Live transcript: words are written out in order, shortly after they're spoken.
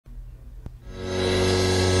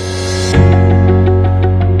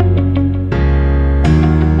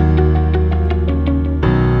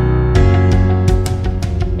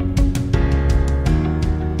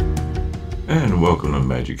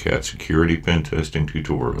Majik at Security Pen Testing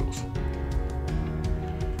Tutorials.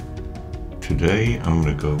 Today I'm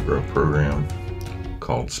going to go over a program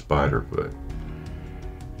called Spiderfoot,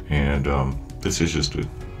 and this is just a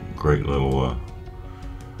great little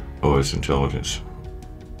OS intelligence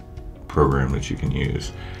program that you can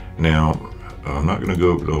use. Now, I'm not going to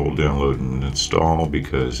go over the whole download and install,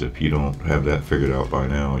 because if you don't have that figured out by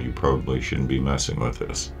now, you probably shouldn't be messing with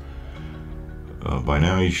this. By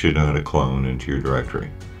now you should know how to clone into your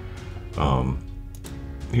directory.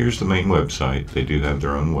 Here's the main website. They do have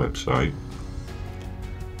their own website,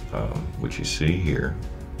 which you see here,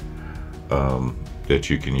 that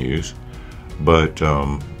you can use. But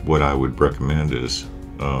what I would recommend is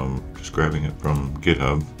just grabbing it from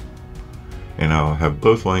GitHub, and I'll have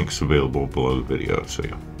both links available below the video, so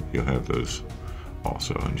you'll have those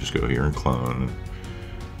also. And just go here and clone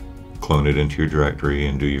it into your directory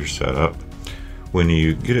and do your setup. When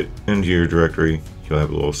you get it into your directory, you'll have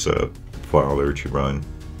a little setup file there that you run.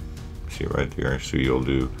 See right there. So you'll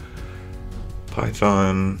do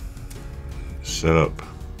Python setup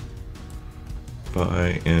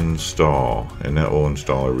by install, and that will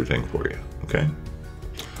install everything for you. Okay.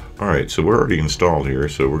 All right. So we're already installed here,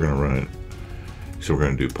 so we're going to run it. So we're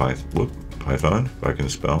going to do Python, if I can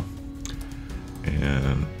spell,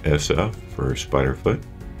 and SF for Spiderfoot.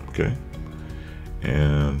 Okay.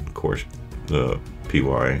 And of course, the py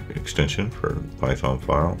extension for Python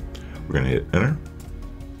file. We're going to hit enter,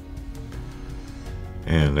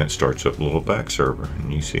 and that starts up a little back server,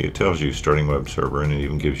 and you see it tells you starting web server, and it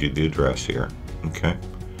even gives you the address here. Okay,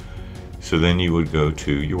 so then you would go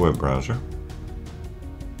to your web browser,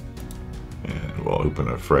 and we'll open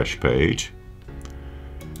a fresh page,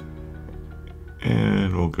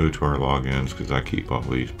 and we'll go to our logins, because I keep all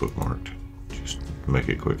these bookmarked just to make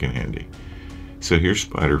it quick and handy. So here's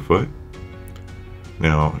Spiderfoot.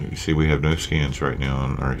 Now, you see we have no scans right now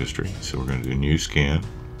in our history, so we're going to do new scan,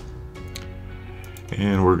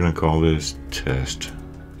 and we're going to call this test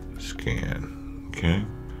scan. Okay,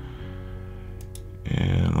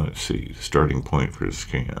 and let's see the starting point for the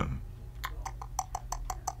scan.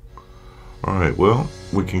 Alright, well,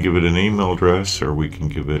 we can give it an email address, or we can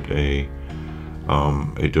give it a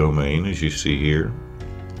domain, as you see here.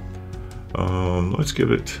 Let's give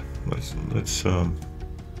it, let's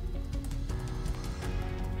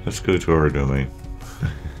go to our domain.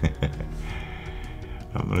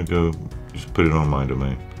 I'm going to go just put it on my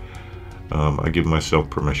domain. I give myself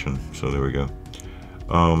permission, so there we go.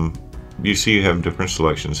 You see you have different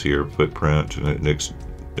selections here, footprint, and it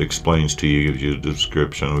explains to you, gives you a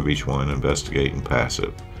description of each one, investigate and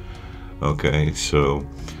passive. Okay, so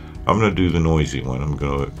I'm going to do the noisy one. I'm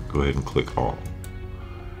going to go ahead and click all.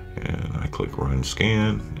 And I click run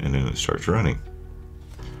scan, and then it starts running.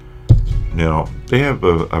 Now, they have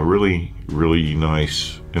a really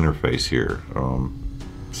nice interface here.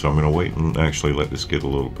 So I'm going to wait and actually let this get a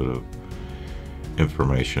little bit of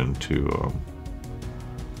information to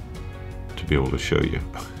be able to show you.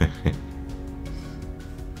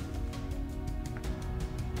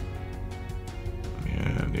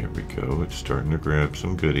 And there we go. It's starting to grab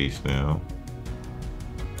some goodies now.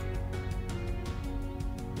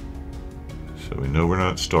 So we know we're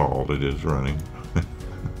not stalled. It is running.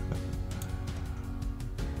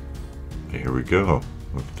 Here we go.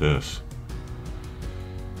 Look at this.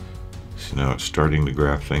 So now it's starting to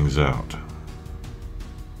graph things out.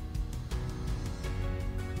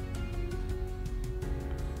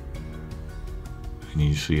 And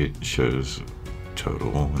you see it shows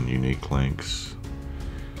total and unique links.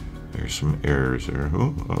 There's some errors there.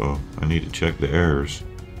 Oh, I need to check the errors.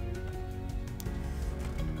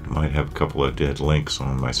 Might have a couple of dead links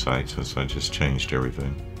on my site since I just changed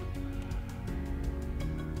everything.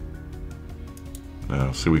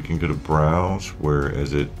 Now, so we can go to browse, where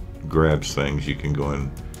as it grabs things, you can go and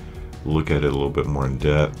look at it a little bit more in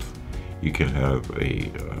depth. You can have a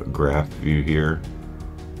graph view here,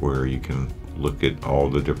 where you can look at all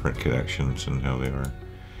the different connections and how they are.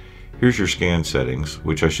 Here's your scan settings,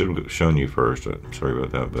 which I should have shown you first. Sorry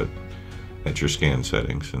about that, but that's your scan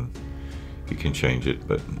settings, and you can change it,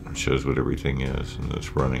 but it shows what everything is, and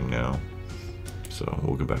it's running now. So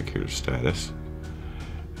we'll go back here to status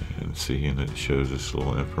and see, and it shows us a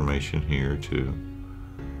little information here too,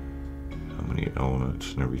 how many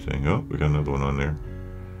elements and everything. Oh, we got another one on there.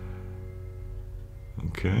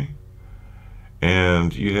 Okay,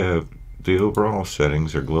 and you have the overall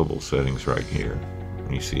settings or global settings right here.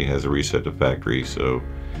 And you see it has a reset to factory, so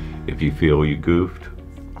if you feel you goofed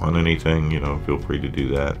on anything, you know, feel free to do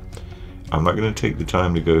that. I'm not going to take the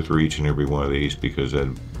time to go through each and every one of these, because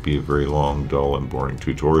that'd be a very long, dull, and boring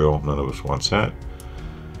tutorial. None of us wants that.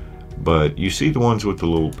 But you see the ones with the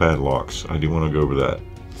little padlocks. I do want to go over that.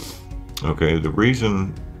 Okay, the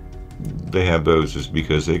reason they have those is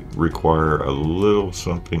because they require a little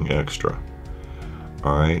something extra.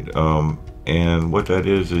 All right, and what that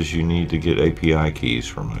is you need to get API keys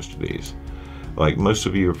for most of these. Like most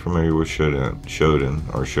of you are familiar with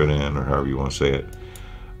Shodan, or however you want to say it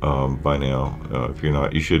by now. If you're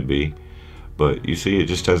not, you should be. But you see, it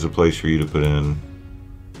just has a place for you to put in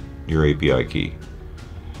your API key,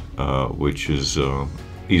 which is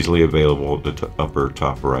easily available at the upper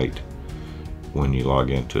top right when you log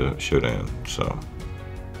into Shodan. So,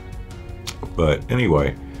 but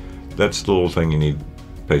anyway, that's the little thing you need to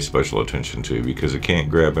pay special attention to, because it can't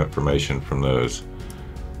grab information from those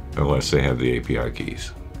unless they have the API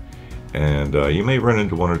keys. And you may run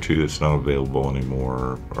into one or two that's not available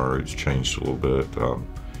anymore, or it's changed a little bit.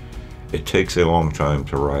 It takes a long time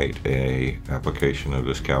to write a application of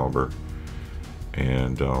this caliber,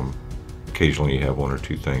 and occasionally you have one or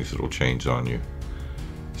two things that will change on you.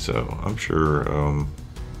 So I'm sure,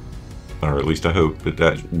 or at least I hope,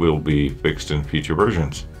 that will be fixed in future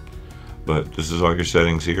versions. But this is all your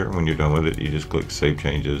settings here. When you're done with it, you just click Save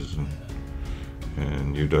Changes,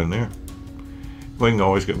 and you're done there. We can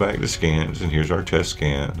always go back to scans, and here's our test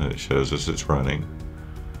scan, and it shows us it's running.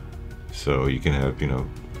 So you can have,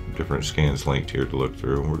 different scans linked here to look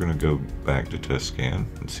through, and we're going to go back to test scan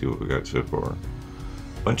and see what we got so far.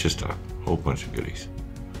 Bunch of stuff, whole bunch of goodies.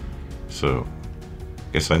 So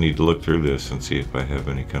guess I need to look through this and see if I have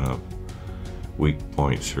any kind of weak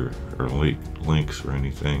points or links or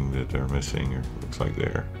anything that they're missing, or looks like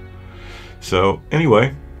there. So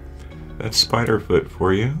anyway, that's Spiderfoot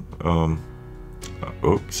for you.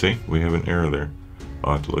 Oh, see, we have an error there.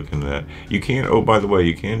 I'll have to look into that. You can, oh, by the way,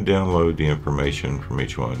 you can download the information from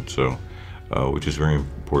each one, so which is very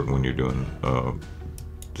important when you're doing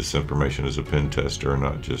this information as a pen tester,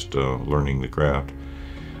 not just learning the craft.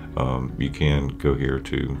 You can go here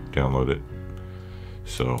to download it.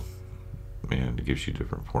 So, and it gives you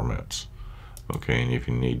different formats. Okay, and if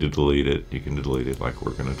you need to delete it, you can delete it, like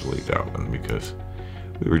we're going to delete that one because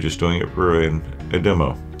we were just doing it for a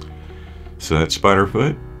demo. So that's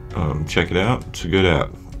Spiderfoot. Check it out. It's a good app.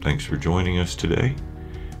 Thanks for joining us today,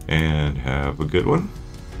 and have a good one.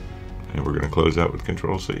 And we're going to close out with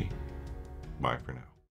Control C. Bye for now.